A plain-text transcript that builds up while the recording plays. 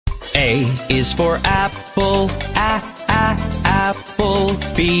A is for apple, apple.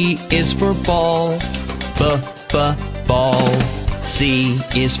 B is for ball, ball. C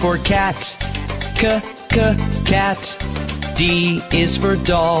is for cat, cat. D is for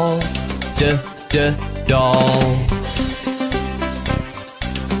doll, doll.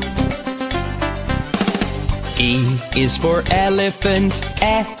 E is for elephant,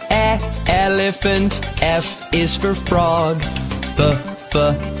 elephant. F is for frog,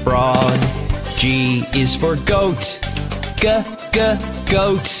 frog. G is for goat,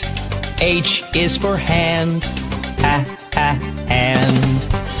 goat. H is for hand, hand.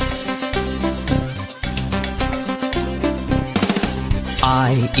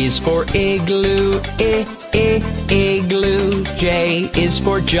 I is for igloo, igloo. J is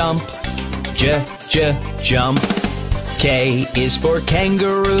for jump, jump. K is for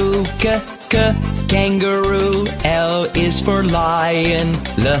kangaroo, kangaroo. L is for lion,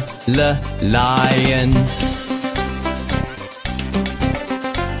 lion.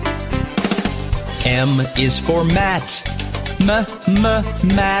 M is for mat,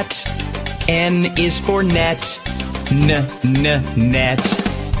 mat. N is for net, net.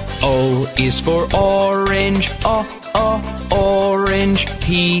 O is for orange, orange.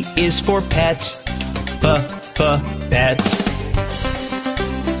 P is for pet, pet.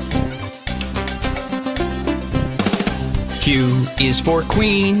 Q is for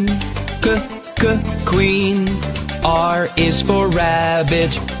queen, queen. R is for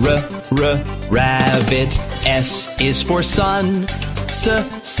rabbit, rabbit. S is for sun,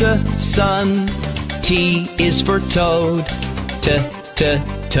 sun. T is for toad,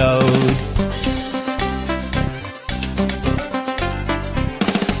 toad.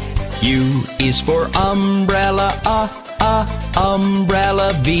 U is for umbrella,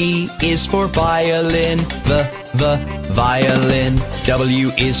 umbrella. V is for violin, violin.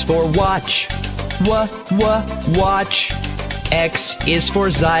 W is for watch, watch. X is for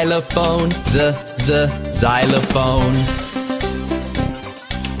xylophone, xylophone.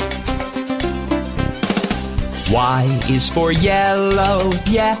 Y is for yellow,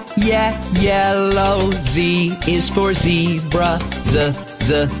 yellow. Z is for zebra,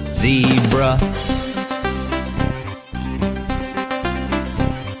 zebra.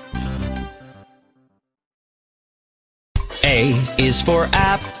 A is for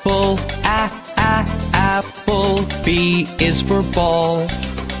apple, apple. B is for ball,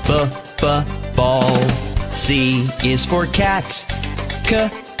 ball. C is for cat,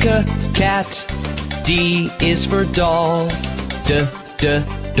 cat. D is for doll,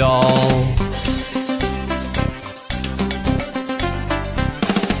 doll.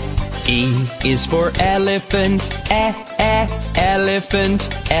 E is for elephant, elephant.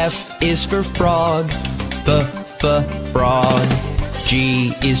 F is for frog, frog.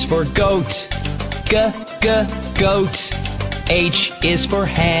 G is for goat, goat. H is for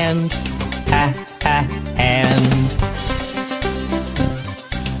hand, hand.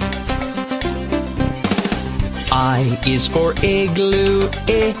 I is for igloo,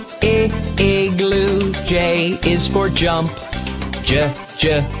 igloo. J is for jump,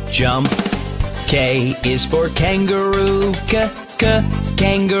 jump. K is for kangaroo,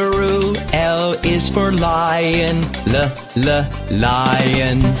 kangaroo. L is for lion,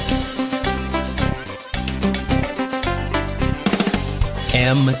 lion.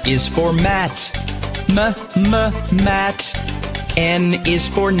 M is for mat, mat. N is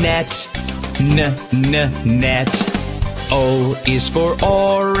for net, net. O is for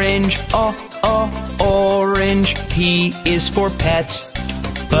orange, orange. P is for pet,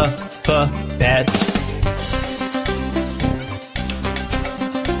 pet.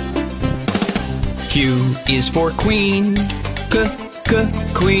 Q is for queen,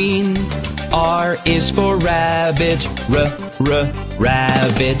 queen. R is for rabbit,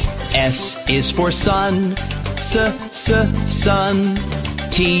 rabbit. S is for sun, sun.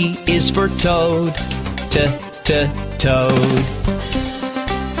 T is for toad, toad.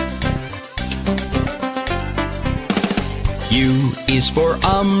 U is for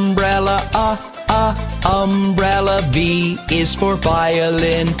umbrella, umbrella. V is for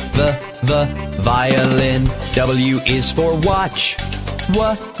violin, violin. W is for watch,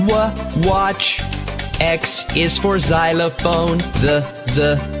 watch. X is for xylophone,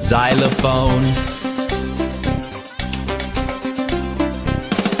 xylophone.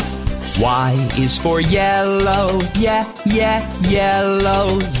 Y is for yellow,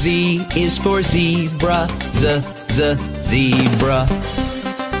 yellow. Z is for zebra, zebra.